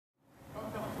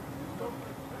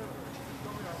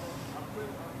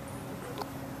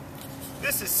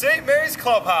This is St. Mary's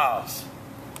Clubhouse.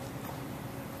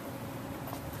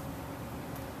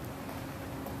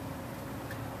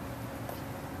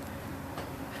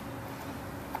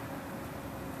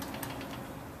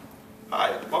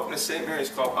 Hi, welcome to St. Mary's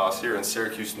Clubhouse here in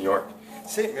Syracuse, New York.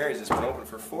 St. Mary's has been open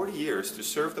for 40 years to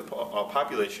serve the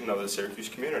population of the Syracuse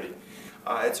community.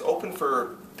 It's open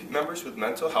for members with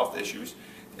mental health issues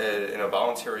in a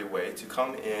voluntary way to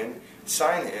come in,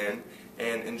 sign in,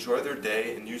 and enjoy their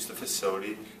day and use the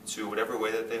facility to whatever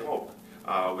way that they hope.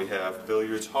 We have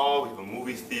billiards hall, we have a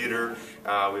movie theater, we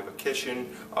have a kitchen.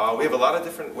 We have a lot of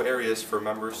different areas for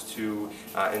members to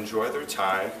enjoy their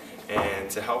time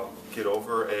and to help get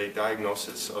over a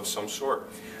diagnosis of some sort.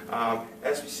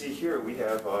 As we see here, we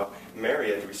have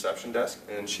Mary at the reception desk,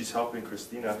 and she's helping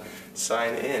Christina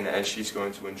sign in as she's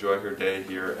going to enjoy her day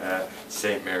here at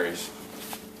St. Mary's.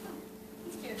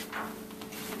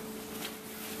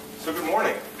 So good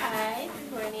morning. Hi,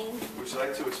 good morning. Would you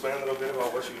like to explain a little bit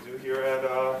about what you do here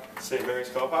at St. Mary's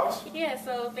Clubhouse? Yeah,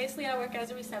 so basically I work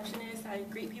as a receptionist. I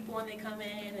greet people when they come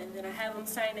in, and then I have them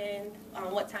sign in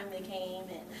on what time they came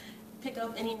and pick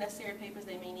up any necessary papers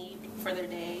they may need for their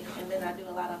day. And then I do a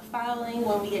lot of filing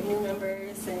when we get new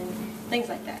members and things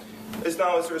like that. Is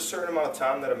there a certain amount of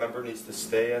time that a member needs to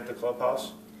stay at the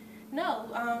clubhouse?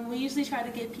 No, we usually try to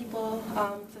get people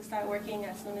to start working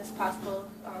as soon as possible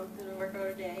through the work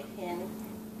order day and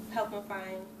help them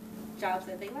find jobs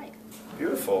that they like.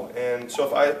 Beautiful. And so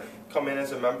if I come in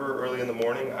as a member early in the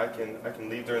morning, I can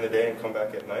leave during the day and come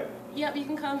back at night? Yep, you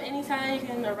can come anytime. You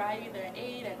can arrive either at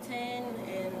 8, at 10,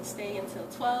 and stay until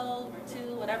 12 or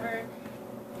 2, whatever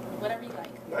you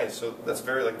like. Nice. So that's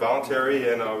very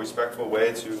voluntary and a respectful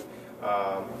way to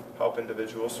help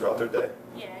individuals throughout their day.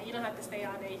 Yeah, you don't have to stay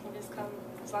all day. You can just come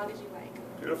as long as you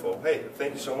like. Beautiful. Hey,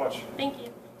 thank you so much. Thank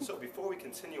you. So before we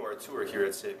continue our tour here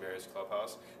at St. Mary's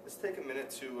Clubhouse, let's take a minute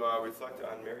to reflect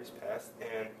on Mary's past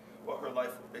and what her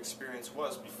life experience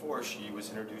was before she was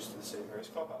introduced to the St. Mary's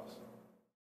Clubhouse.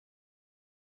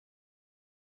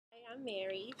 Hi, I'm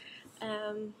Mary.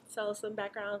 So some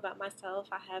background about myself.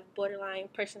 I have borderline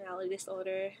personality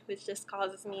disorder, which just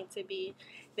causes me to be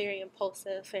very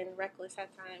impulsive and reckless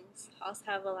at times. I also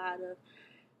have a lot of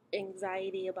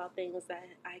anxiety about things that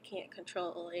I can't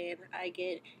control, and I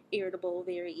get irritable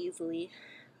very easily.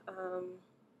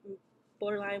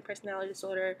 Borderline personality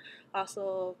disorder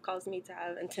also causes me to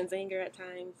have intense anger at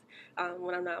times.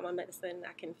 When I'm not on my medicine,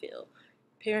 I can feel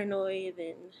paranoid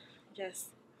and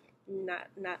just not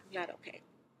okay.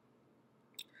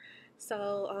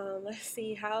 So let's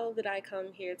see, how did I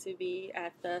come here to be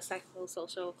at the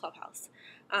Psychosocial Clubhouse?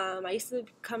 I used to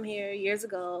come here years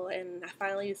ago, and I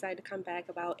finally decided to come back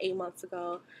about 8 months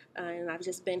ago, and I've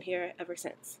just been here ever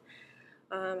since.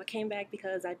 I came back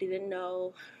because I didn't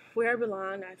know where I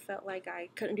belonged. I felt like I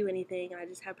couldn't do anything. I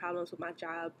just had problems with my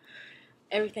job.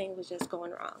 Everything was just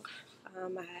going wrong.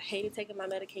 I hated taking my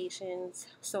medications,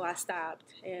 so I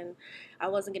stopped, and I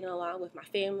wasn't getting along with my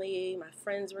family. My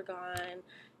friends were gone,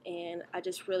 and I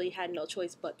just really had no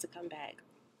choice but to come back.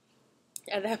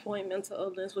 At that point, mental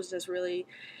illness was just really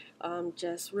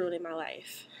just ruining my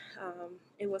life.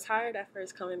 It was hard at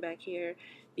first coming back here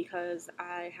because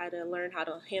I had to learn how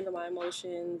to handle my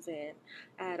emotions, and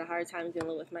I had a hard time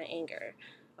dealing with my anger.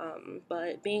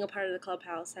 But being a part of the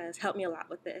clubhouse has helped me a lot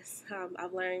with this.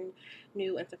 I've learned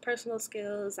new interpersonal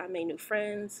skills. I made new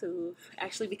friends who've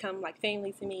actually become like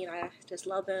family to me, and I just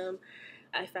love them.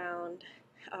 I found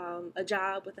a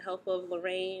job with the help of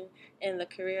Lorraine in the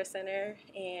Career Center,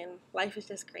 and life is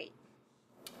just great.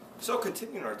 So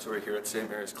continuing our tour here at St.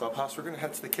 Mary's Clubhouse, we're going to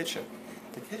head to the kitchen.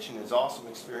 The kitchen is an awesome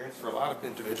experience for a lot of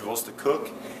individuals to cook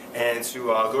and to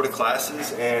go to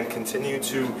classes and continue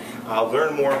to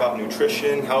learn more about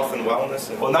nutrition, health, and wellness.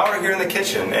 Well, now we're here in the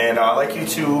kitchen, and I'd like you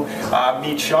to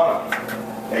meet Shauna.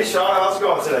 Hey Shauna, how's it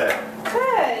going today?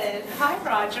 Good. Hi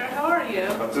Roger, how are you?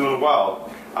 I'm doing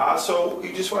well. So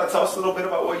you just want to tell us a little bit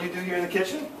about what you do here in the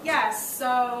kitchen? Yes,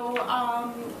 so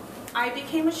I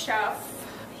became a chef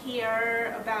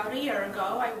here about a year ago.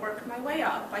 I worked my way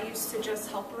up. I used to just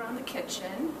help around the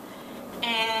kitchen,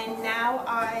 and now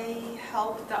I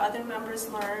help the other members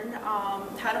learn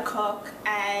how to cook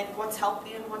and what's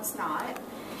healthy and what's not.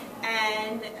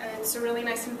 And it's a really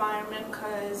nice environment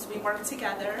because we work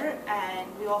together and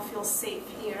we all feel safe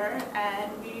here,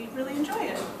 and we really enjoy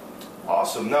it.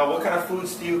 Awesome. Now, what kind of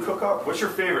foods do you cook up? What's your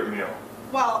favorite meal?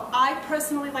 Well, I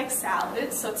personally like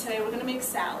salad, so today we're going to make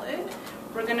salad.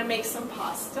 We're going to make some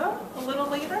pasta a little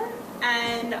later,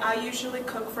 and I usually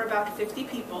cook for about 50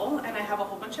 people, and I have a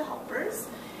whole bunch of helpers,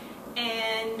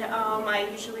 and I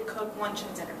usually cook lunch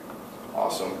and dinner.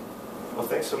 Awesome. Well,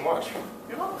 thanks so much.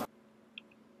 You're welcome.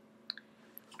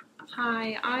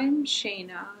 Hi, I'm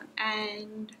Shayna,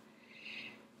 and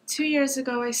 2 years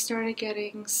ago I started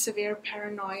getting severe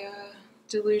paranoia,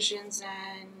 delusions,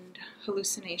 and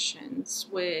hallucinations,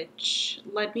 which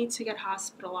led me to get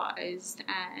hospitalized,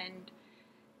 and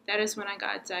that is when I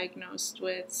got diagnosed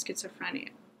with schizophrenia.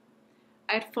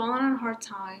 I had fallen on hard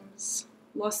times,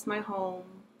 lost my home,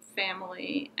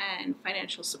 family, and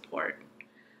financial support.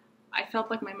 I felt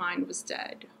like my mind was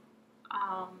dead.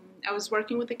 I was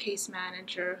working with a case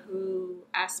manager who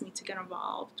asked me to get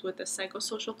involved with the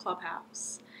Psychosocial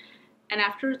Clubhouse. And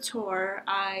after a tour,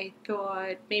 I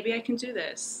thought, maybe I can do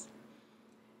this.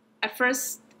 At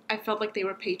first, I felt like they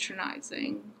were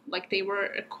patronizing, like they were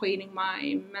equating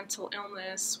my mental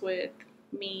illness with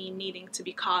me needing to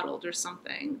be coddled or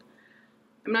something.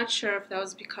 I'm not sure if that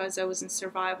was because I was in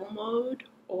survival mode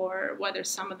or whether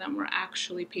some of them were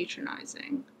actually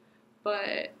patronizing.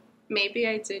 But maybe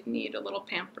I did need a little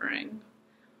pampering.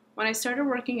 When I started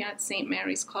working at St.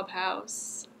 Mary's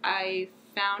Clubhouse, I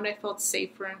found I felt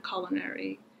safer in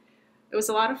culinary. It was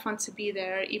a lot of fun to be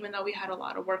there, even though we had a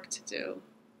lot of work to do.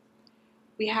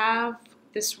 We have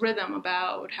this rhythm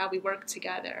about how we work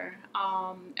together.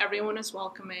 Everyone is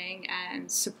welcoming and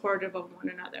supportive of one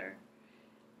another.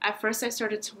 At first, I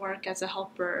started to work as a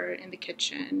helper in the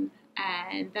kitchen,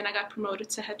 and then I got promoted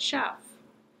to head chef.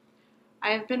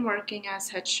 I have been working as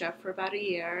head chef for about a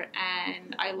year,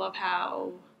 and I love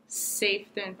how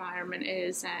safe the environment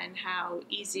is and how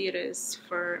easy it is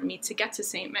for me to get to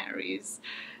St. Mary's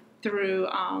through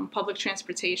public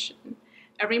transportation.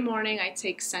 Every morning I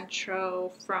take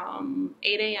Centro from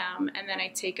 8 a.m. and then I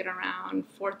take it around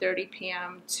 4:30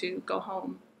 p.m. to go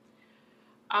home.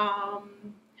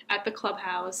 At the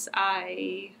Clubhouse,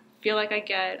 I feel like I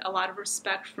get a lot of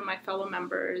respect from my fellow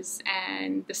members,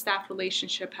 and the staff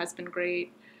relationship has been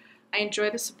great. I enjoy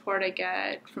the support I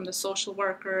get from the social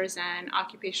workers and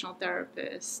occupational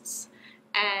therapists,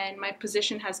 and my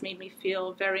position has made me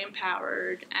feel very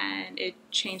empowered, and it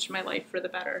changed my life for the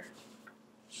better.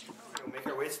 We'll make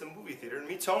our way to the movie theater and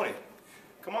meet Tony.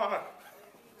 Come on.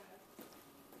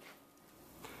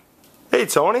 Hey,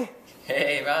 Tony.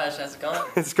 Hey, Raj, how's it going?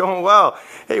 It's going well.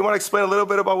 Hey, you want to explain a little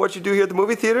bit about what you do here at the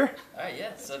movie theater? Alright,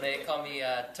 yeah, so they call me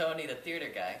Tony the theater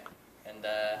guy, and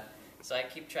so I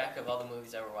keep track of all the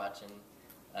movies that we're watching.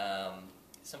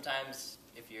 Sometimes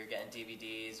if you're getting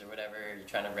DVDs or whatever you're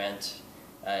trying to rent,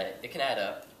 it can add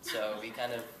up, so we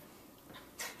kind of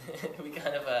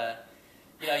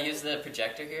use the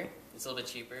projector here. It's a little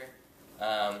bit cheaper.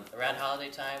 Around holiday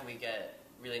time we get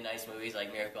really nice movies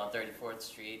like Miracle on 34th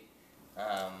Street.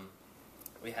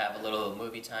 We have a little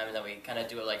movie time, and then we kind of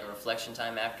do it like a reflection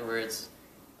time afterwards.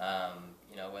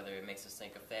 Whether it makes us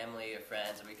think of family or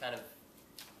friends, and we kind of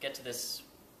get to this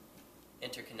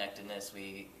interconnectedness.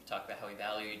 We talk about how we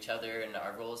value each other and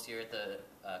our roles here at the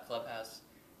Clubhouse.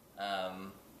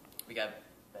 We got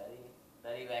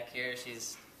Betty back here.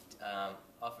 She's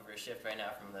off of her shift right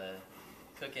now from the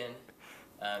cooking.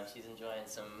 She's enjoying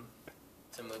some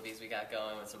movies we got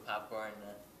going with some popcorn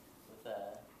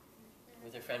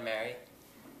with her friend Mary.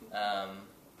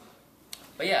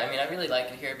 But yeah, I really like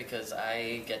it here because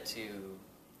I get to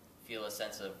feel a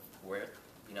sense of worth.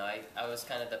 I was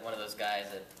kind of one of those guys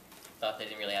that thought they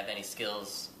didn't really have any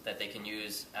skills that they can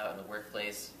use out in the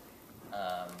workplace.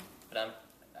 But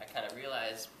I kind of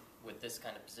realized with this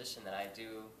kind of position that I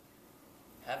do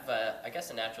have, I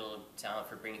guess, a natural talent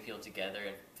for bringing people together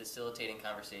and facilitating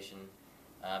conversation.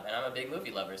 And I'm a big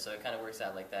movie lover, so it kind of works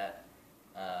out like that.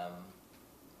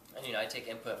 And I take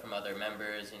input from other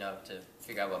members, to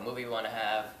figure out what movie we want to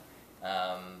have.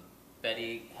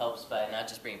 Betty helps by not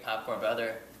just bringing popcorn, but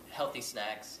other healthy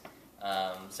snacks,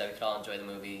 so we can all enjoy the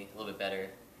movie a little bit better.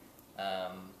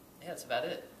 Yeah, that's about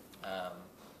it.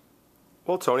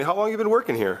 Well, Tony, how long have you been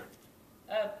working here?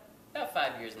 About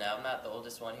 5 years now. I'm not the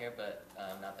oldest one here, but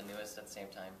not the newest at the same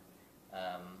time.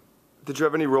 Did you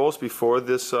have any roles before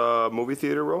this movie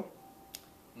theater role?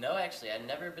 No, actually, I'd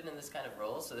never been in this kind of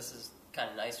role, so this is kind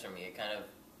of nice for me. It kind of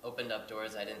opened up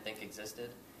doors I didn't think existed.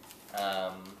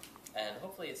 And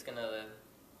hopefully it's going to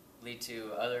lead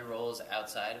to other roles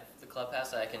outside of the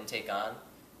Clubhouse that I can take on,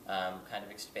 kind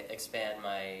of expand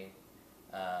my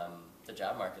the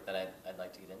job market that I'd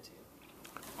like to get into.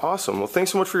 Awesome. Well,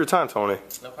 thanks so much for your time, Tony.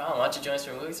 No problem. Why don't you join us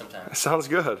for a movie sometime? Sounds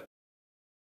good.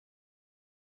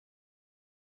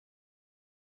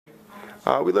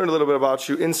 We learned a little bit about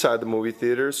you inside the movie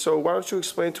theater, so why don't you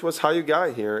explain to us how you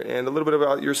got here and a little bit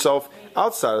about yourself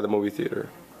outside of the movie theater.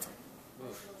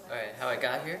 Alright, how I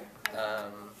got here?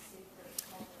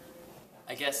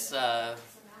 I guess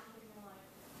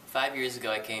 5 years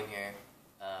ago I came here.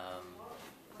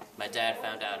 My dad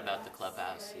found out about the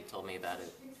Clubhouse. He told me about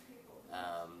it.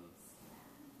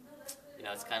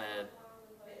 it's kind of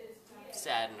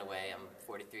sad in a way. I'm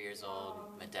 43 years old.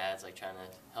 My dad's like trying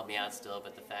to help me out still,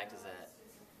 but the fact is that,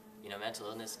 mental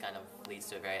illness kind of leads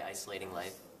to a very isolating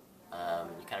life.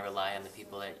 You kind of rely on the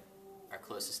people that are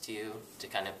closest to you to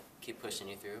kind of keep pushing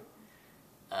you through.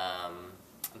 I'm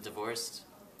divorced.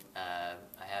 I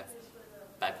have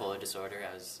bipolar disorder.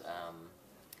 I was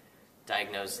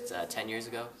diagnosed 10 years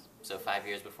ago, so 5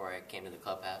 years before I came to the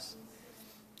Clubhouse.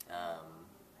 And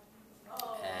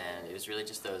it was really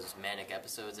just those manic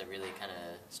episodes that really kind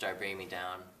of started bringing me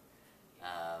down.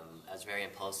 I was very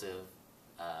impulsive,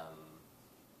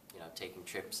 taking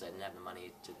trips. I didn't have the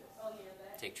money to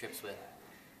take trips with.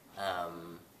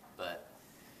 But,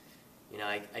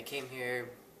 I came here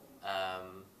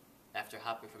after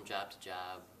hopping from job to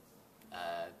job.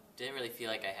 Didn't really feel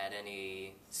like I had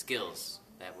any skills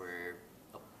that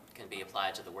can be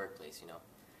applied to the workplace,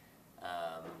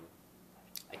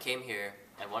 I came here,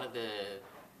 and one of the,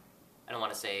 I don't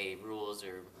want to say rules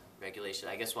or regulation,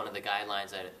 I guess one of the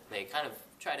guidelines that they kind of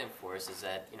try to enforce is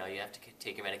that, you have to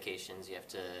take your medications, you have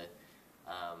to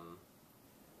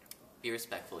be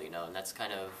respectful, and that's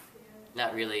kind of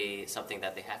not really something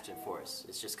that they have to enforce.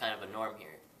 It's just kind of a norm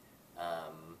here.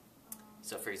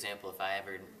 So for example, if I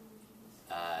ever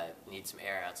need some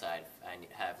air outside, I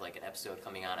have like an episode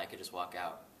coming on, I could just walk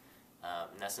out.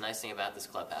 And that's the nice thing about this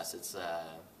Clubhouse. It's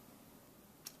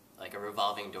like a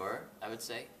revolving door, I would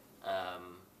say.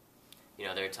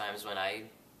 There are times when I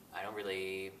don't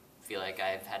really feel like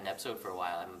I've had an episode for a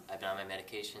while. I've been on my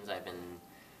medications, I've been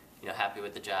happy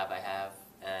with the job I have,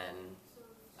 and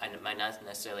I might not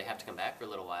necessarily have to come back for a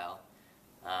little while.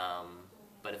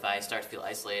 But if I start to feel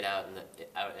isolated out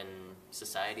in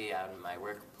society, out in my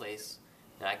workplace,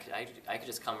 then I could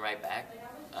just come right back.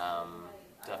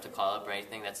 Don't have to call up or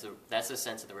anything. That's the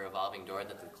sense of the revolving door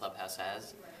that the Clubhouse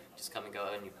has. Just come and go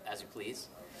as you please.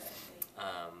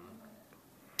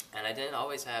 And I didn't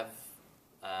always have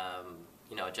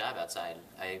a job outside.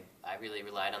 I really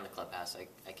relied on the Clubhouse.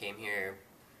 I came here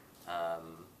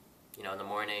in the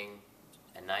morning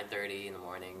at 9:30 in the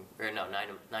morning, or no, 9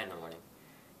 in the morning.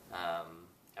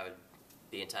 I would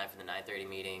be in time for the 9:30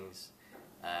 meetings.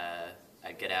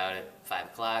 I'd get out at 5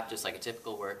 o'clock, just like a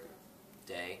typical work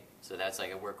day. So that's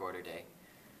like a work order day.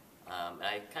 And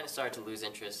I kind of started to lose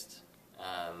interest.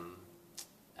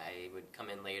 I would come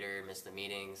in later, miss the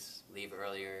meetings, leave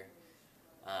earlier.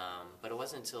 But it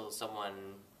wasn't until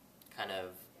someone kind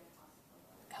of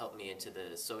helped me into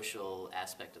the social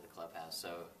aspect of the Clubhouse.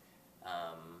 So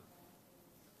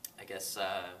I guess,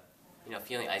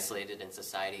 feeling isolated in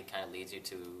society kind of leads you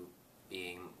to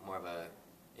being more of a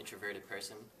introverted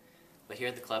person. But here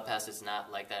at the Clubhouse, it's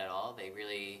not like that at all. They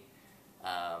really,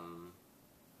 I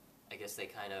guess they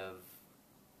kind of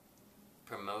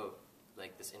promote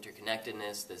like this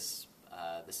interconnectedness, this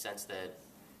the sense that,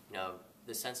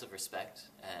 the sense of respect,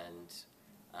 and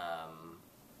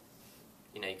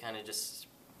you kind of just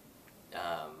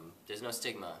there's no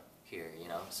stigma here,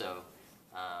 So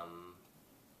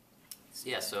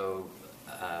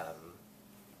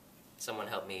someone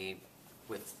helped me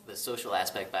with the social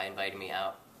aspect by inviting me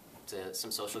out to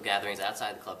some social gatherings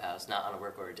outside the Clubhouse, not on a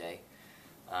work order day.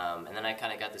 And then I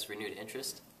kind of got this renewed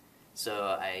interest.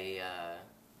 So I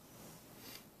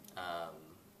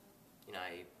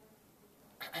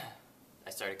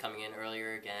started coming in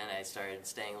earlier again. I started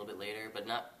staying a little bit later, but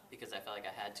not because I felt like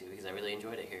I had to, because I really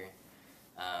enjoyed it here.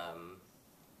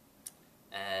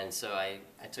 And so I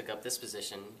took up this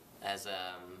position as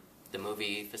the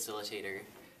movie facilitator,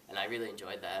 and I really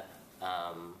enjoyed that.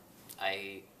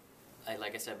 I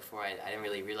like I said before, I didn't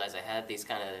really realize I had these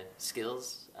kind of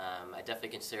skills. I definitely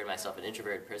considered myself an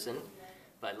introverted person,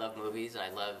 but I love movies and I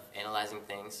love analyzing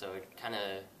things, so it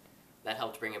that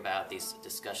helped bring about these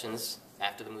discussions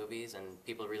after the movies, and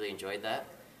people really enjoyed that.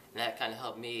 And that kind of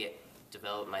helped me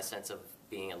develop my sense of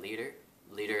being a leader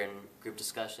in group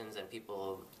discussions, and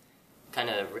people kind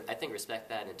of, I think, respect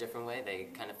that in a different way. They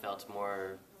kind of felt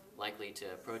more likely to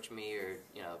approach me or,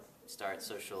 start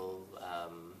social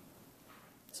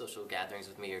gatherings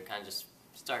with me, or kind of just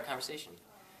start a conversation.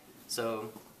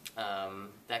 So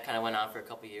that kind of went on for a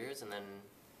couple years, and then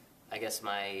I guess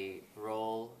my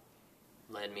role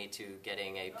led me to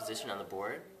getting a position on the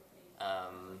board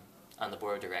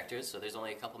of directors. So there's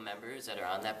only a couple members that are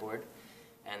on that board,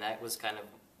 and that was kind of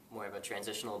more of a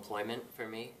transitional employment for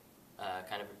me,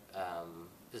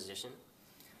 position.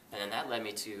 And then that led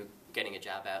me to getting a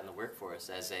job out in the workforce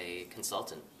as a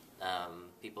consultant.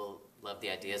 People loved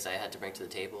the ideas I had to bring to the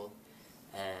table,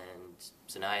 and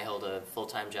so now I hold a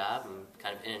full-time job. I'm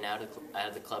kind of in and out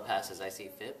of the Clubhouse as I see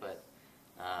fit, but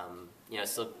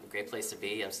it's still a great place to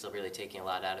be. I'm still really taking a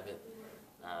lot out of it.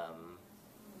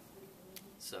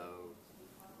 So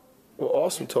Well,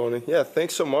 awesome, Tony. Yeah,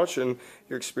 thanks so much, and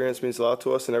your experience means a lot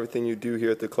to us, and everything you do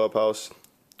here at the Clubhouse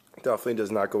definitely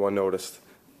does not go unnoticed.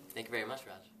 Thank you very much,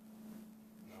 Raj.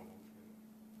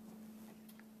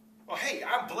 Well, hey,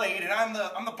 I'm Blade, and I'm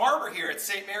the barber here at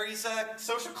St. Mary's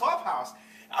Social Clubhouse.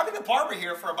 I've been the barber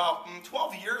here for about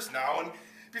 12 years now, and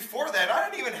before that, I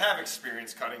didn't even have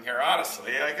experience cutting hair,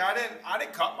 honestly. Like, I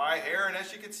didn't cut my hair, and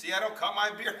as you can see, I don't cut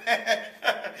my beard.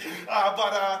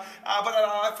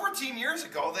 But 14 years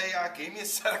ago, they gave me a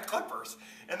set of clippers,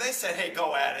 and they said, hey,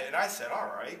 go at it. And I said,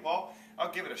 all right, well,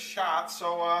 I'll give it a shot.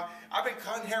 So I've been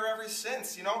cutting hair ever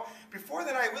since, you know. Before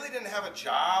then, I really didn't have a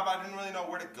job. I didn't really know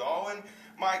where to go, and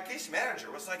my case manager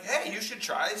was like, hey, you should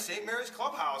try St. Mary's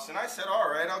Clubhouse. And I said, all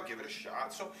right, I'll give it a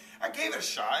shot. So I gave it a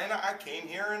shot, and I came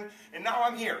here, and now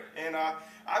I'm here. And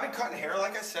I've been cutting hair,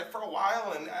 like I said, for a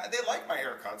while, and they like my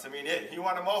haircuts. I mean, hey, you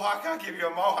want a mohawk? I'll give you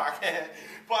a mohawk.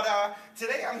 But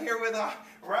today I'm here with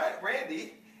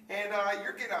Randy, and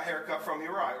you're getting a haircut from me,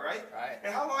 right? Right.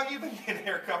 And how long have you been getting a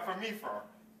haircut from me for?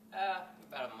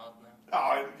 About a month now.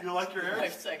 Oh, you like your hair? My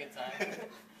second time.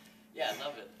 Yeah, I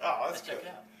love it. Oh, that's Let's good. check it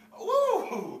out.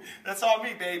 Woo! That's all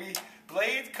me, baby.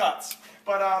 Blade cuts.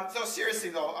 But so seriously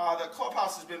though, the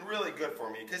Clubhouse has been really good for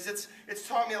me because it's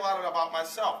taught me a lot about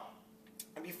myself.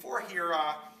 And before here,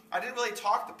 I didn't really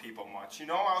talk to people much. You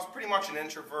know, I was pretty much an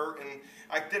introvert, and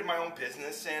I did my own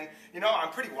business. And you know, I'm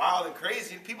pretty wild and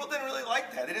crazy. And people didn't really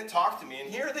like that. They didn't talk to me. And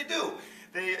here they do.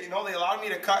 They allowed me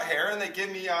to cut hair, and they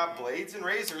give me blades and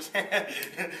razors.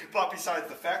 But besides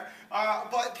the fact,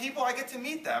 but people, I get to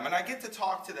meet them, and I get to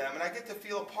talk to them, and I get to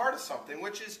feel a part of something,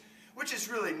 which is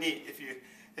really neat.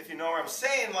 If you know what I'm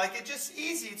saying, like it's just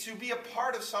easy to be a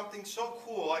part of something so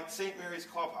cool like St. Mary's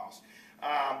Clubhouse.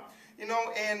 You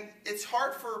know, and it's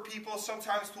hard for people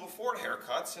sometimes to afford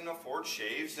haircuts and afford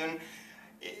shaves, and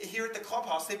here at the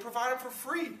Clubhouse, they provide them for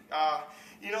free.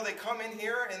 You know, they come in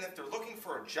here, and if they're looking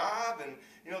for a job, and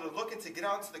you know, they're looking to get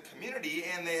out into the community,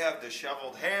 and they have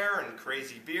disheveled hair and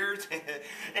crazy beards,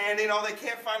 and you know, they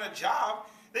can't find a job,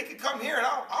 they could come here, and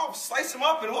I'll slice them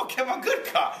up, and we'll give them a good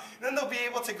cut. And then they'll be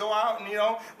able to go out and, you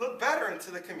know, look better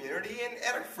into the community, and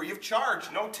at a free of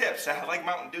charge, no tips. I like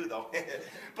Mountain Dew, though.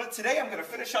 But today, I'm going to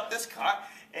finish up this cut,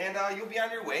 and you'll be on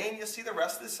your way, and you'll see the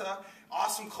rest of this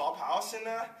awesome Clubhouse, and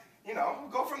you know, we'll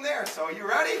go from there. So, you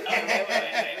ready? Oh,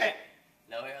 wait.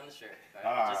 No hair on the shirt.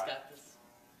 All right, just got this.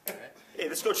 All right. Hey,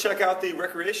 let's go check out the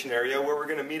recreation area where we're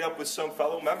going to meet up with some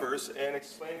fellow members and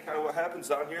explain kind of what happens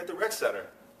down here at the rec center.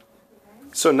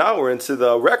 So now we're into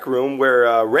the rec room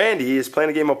where Randy is playing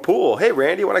a game of pool. Hey,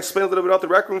 Randy, you want to explain a little bit about the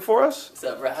rec room for us? What's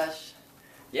up, Raj?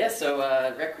 Yeah, so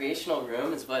recreational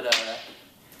room is what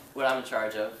I'm in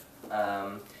charge of.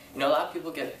 You know, a lot of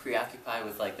people get preoccupied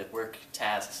with like the work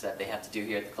tasks that they have to do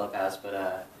here at the Clubhouse, but you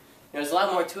know, there's a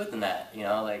lot more to it than that. You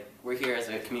know, like we're here as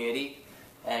a community,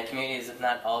 and community is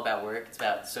not all about work; it's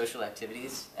about social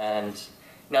activities. And you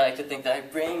know, I like to think that I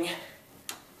bring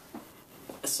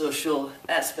a social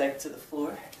aspect to the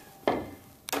floor.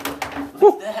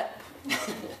 Like that.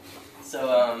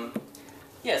 So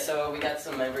yeah, so we got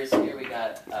some members here. We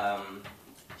got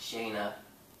Shayna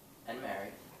and Mary,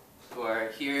 who are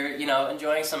here, you know,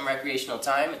 enjoying some recreational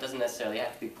time. It doesn't necessarily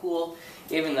have to be pool,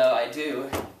 even though I do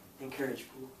encourage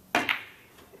pool.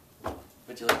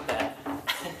 Would you like that?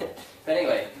 But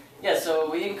anyway, yeah, so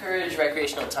we encourage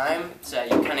recreational time so that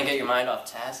you kind of get your mind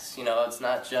off tasks. You know, it's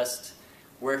not just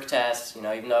work tasks, you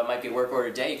know, even though it might be work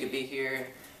order day, you could be here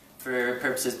for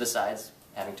purposes besides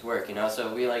having to work, you know,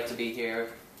 so we like to be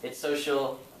here. It's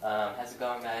social. How's it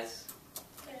going, guys?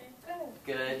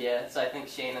 Good, yeah. So I think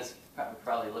Shayna's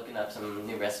probably looking up some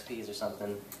new recipes or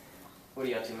something. What are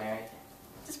you up to, Mary?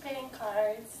 Just painting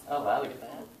cards. Oh, wow, look at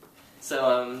that.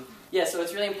 So, yeah, so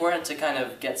it's really important to kind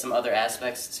of get some other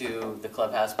aspects to the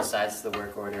Clubhouse besides the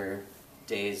work order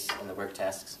days and the work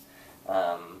tasks.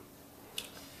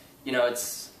 You know,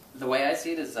 the way I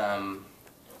see it is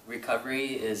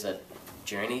recovery is a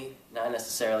journey, not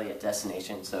necessarily a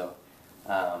destination. So,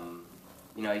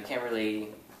 you know, you can't really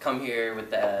come here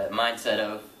with the mindset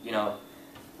of, you know,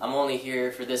 I'm only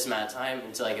here for this amount of time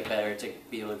until I get better to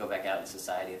be able to go back out in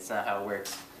society. It's not how it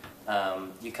works.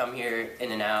 You come here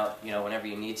in and out, you know, whenever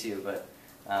you need to, but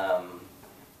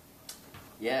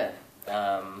yeah.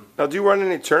 Now, do you run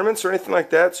any tournaments or anything like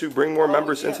that to bring more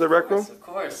members into the rec room? Of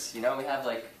course. You know, we have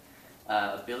like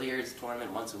a billiards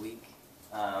tournament once a week.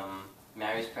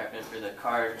 Mary's prepping for the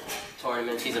card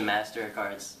tournament. She's a master at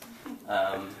cards.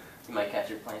 You might catch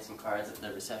her playing some cards at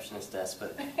the receptionist desk,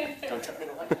 but don't tell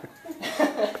anyone.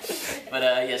 But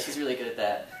yeah, she's really good at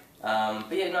that.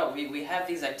 But yeah, no, we have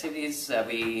these activities that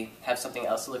we have something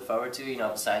else to look forward to, you know,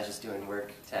 besides just doing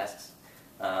work tasks.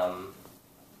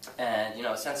 And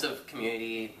a sense of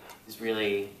community is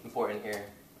really important here.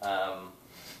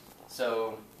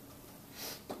 So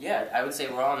yeah, I would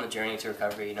say we're all on the journey to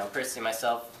recovery. Personally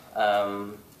myself, I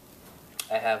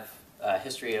have a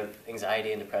history of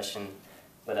anxiety and depression,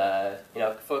 but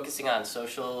focusing on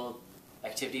social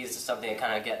activities is something that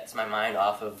kind of gets my mind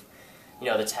off of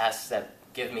the tasks that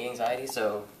give me anxiety.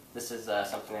 So this is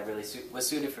something that really was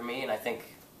suited for me, and I think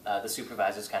the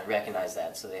supervisors kind of recognize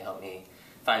that, so they helped me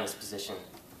find this position.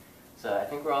 So I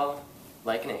think we're all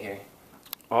liking it here.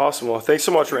 Awesome. Well, thanks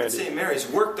so much, Randy. At St. Mary's,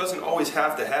 work doesn't always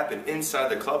have to happen inside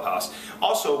the clubhouse.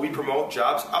 Also, we promote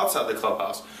jobs outside the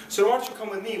clubhouse. So why don't you come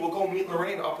with me? We'll go meet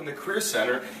Lorraine up in the Career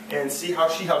Center and see how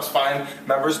she helps find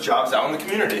members jobs out in the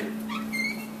community.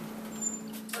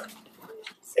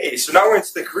 Hey, so now we're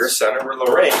into the Career Center where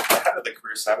Lorraine, the head of the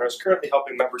Career Center, is currently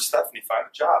helping member Stephanie find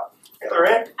a job. Hey,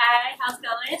 Lorraine. Hi, how's it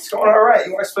going? It's going all right.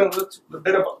 You want to explain a little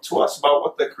bit to us about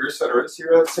what the Career Center is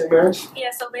here at St. Mary's?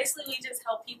 Yeah, so basically we just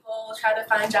help people try to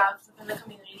find jobs within the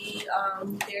community.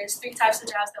 There's 3 types of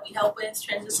jobs that we help with.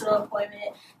 Transitional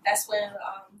employment, that's when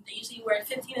they usually work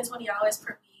 15 to 20 hours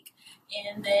per week.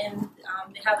 And then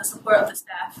they have the support of the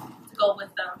staff to go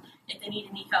with them if they need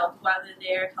any help while they're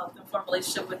there, help them form a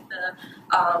relationship with the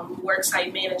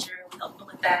worksite manager, we help them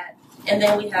with that. And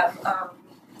then we have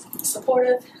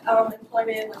supportive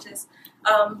employment, which is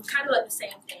kind of like the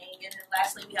same thing. And then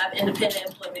lastly, we have independent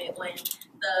employment when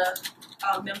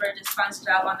the member just finds a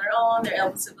job on their own, they're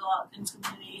able to go out into the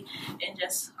community and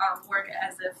just work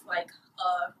as if like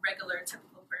a regular,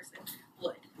 typical person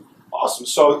would. Awesome.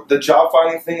 So the job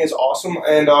finding thing is awesome.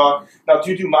 And now, do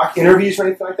you do mock interviews or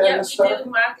anything like that? Yeah, we do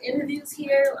mock interviews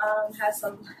here. Have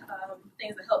some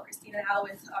things that help Christina out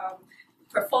with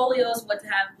portfolios, what to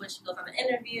have when she goes on an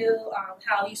interview,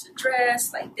 how you should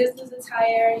dress, like business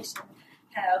attire. You should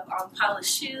have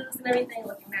polished shoes and everything,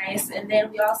 looking nice. And then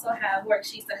we also have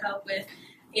worksheets to help with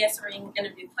answering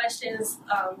interview questions.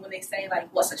 When they say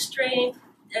like, what's a strength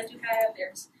that you have?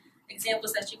 There's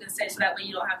examples that you can say, so that way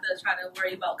you don't have to try to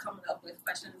worry about coming up with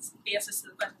answers to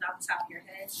the questions off the top of your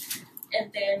head.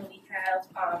 And then we have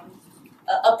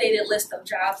an updated list of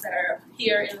jobs that are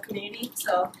here in the community,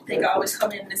 so they can always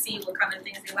come in to see what kind of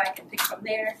things they like and pick from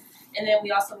there. And then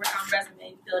we also work on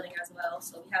resume building as well,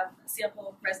 so we have a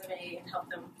sample resume and help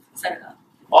them set it up.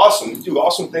 Awesome. You do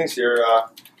awesome things here.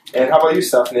 And how about you,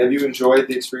 Stephanie? Have you enjoyed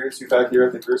the experience you've had here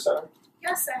at the Career Center?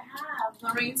 Yes, I have.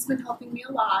 Lorraine's been helping me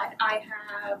a lot. I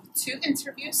have 2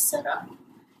 interviews set up,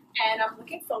 and I'm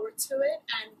looking forward to it,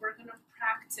 and we're going to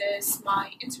practice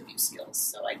my interview skills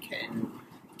so I can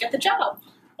get the job.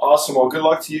 Awesome. Well, good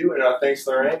luck to you, and thanks,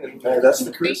 Lorraine. And that's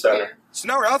the Career Center. You. So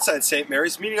now we're outside St.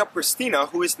 Mary's, meeting up with Christina,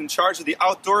 who is in charge of the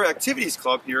Outdoor Activities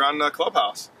Club here on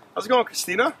Clubhouse. How's it going,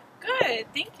 Christina? Good,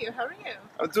 thank you. How are you?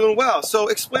 I'm doing well. So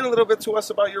explain a little bit to us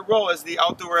about your role as the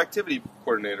Outdoor Activity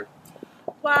Coordinator.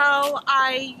 Well,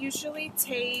 I usually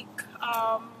take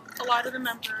a lot of the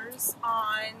members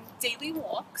on daily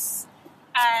walks,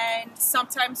 and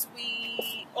sometimes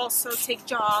we also take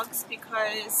jogs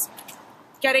because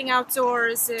getting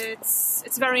outdoors,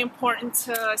 it's very important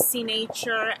to see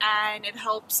nature, and it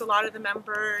helps a lot of the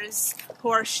members who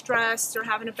are stressed or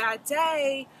having a bad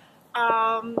day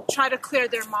try to clear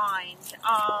their mind.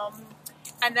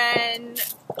 And then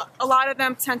a lot of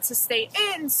them tend to stay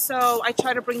in, so I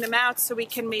try to bring them out so we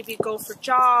can maybe go for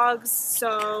jogs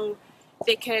so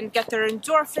they can get their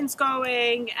endorphins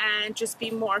going and just be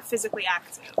more physically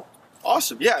active.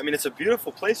 Awesome. Yeah, I mean, it's a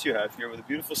beautiful place you have here with a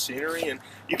beautiful scenery, and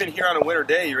even here on a winter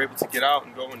day, you're able to get out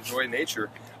and go enjoy nature.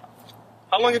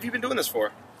 How long have you been doing this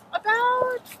for?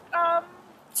 About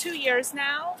 2 years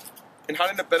now. And how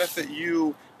did it benefit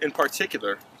you in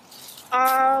particular?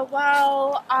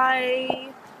 Well,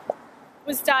 I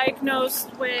was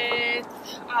diagnosed with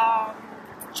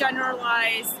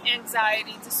generalized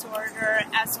anxiety disorder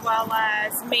as well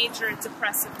as major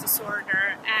depressive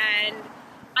disorder, and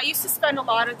I used to spend a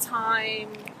lot of time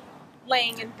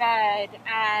laying in bed,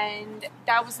 and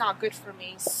that was not good for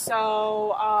me.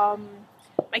 So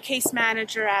my case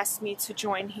manager asked me to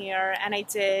join here, and I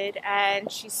did,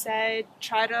 and she said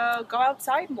try to go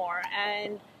outside more,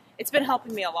 and it's been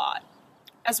helping me a lot,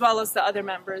 as well as the other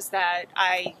members that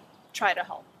I try to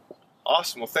help.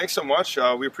 Awesome. Well, thanks so much.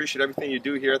 We appreciate everything you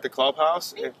do here at the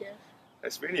Clubhouse. Thank you.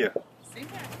 Nice meeting you. Same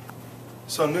here.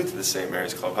 So new to the St.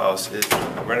 Mary's Clubhouse is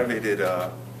a renovated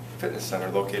fitness center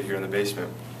located here in the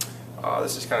basement.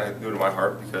 This is kind of new to my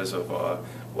heart because of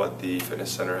what the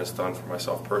fitness center has done for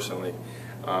myself personally.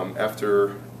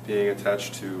 After being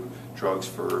attached to drugs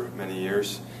for many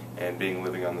years and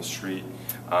living on the street,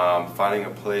 finding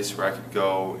a place where I could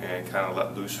go and kind of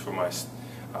let loose for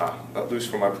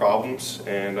my problems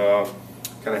and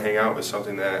kind of hang out was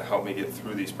something that helped me get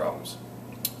through these problems.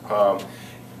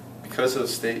 Because of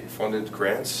state-funded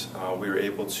grants, we were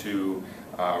able to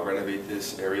renovate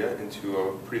this area into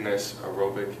a pretty nice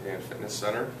aerobic and fitness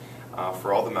center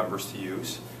for all the members to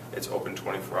use. It's open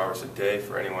 24 hours a day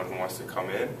for anyone who wants to come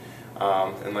in.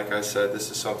 And like I said, this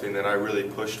is something that I really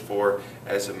pushed for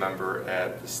as a member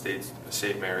at the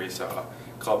St. Mary's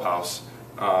Clubhouse.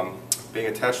 Being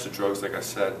attached to drugs, like I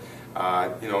said,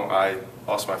 I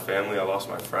lost my family, I lost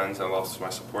my friends, I lost my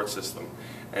support system.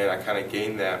 And I kind of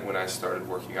gained that when I started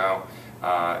working out.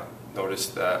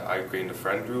 Noticed that I gained a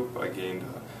friend group, I gained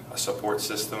a support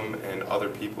system, and other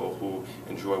people who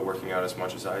enjoy working out as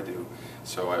much as I do.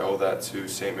 So I owe that to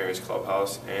St. Mary's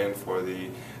Clubhouse and for the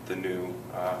new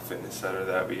fitness center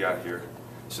that we got here.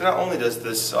 So not only does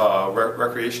this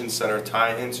recreation center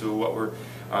tie into what we're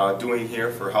doing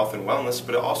here for health and wellness,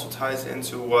 but it also ties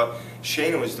into what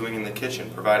Shana was doing in the kitchen,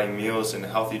 providing meals and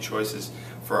healthy choices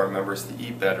for our members to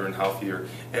eat better and healthier,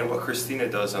 and what Christina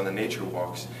does on the nature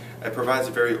walks. It provides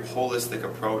a very holistic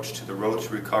approach to the road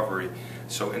to recovery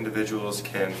so individuals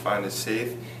can find a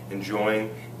safe, enjoying,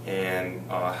 and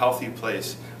healthy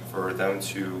place for them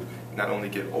to not only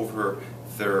get over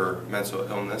their mental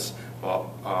illness, but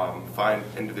find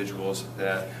individuals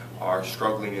that are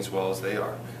struggling as well as they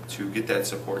are to get that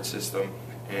support system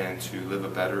and to live a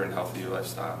better and healthier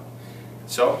lifestyle.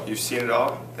 So, you've seen it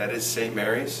all. That is St.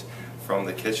 Mary's, from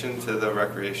the kitchen to the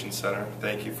recreation center.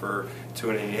 Thank you for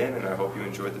tuning in, and I hope you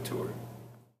enjoyed the tour.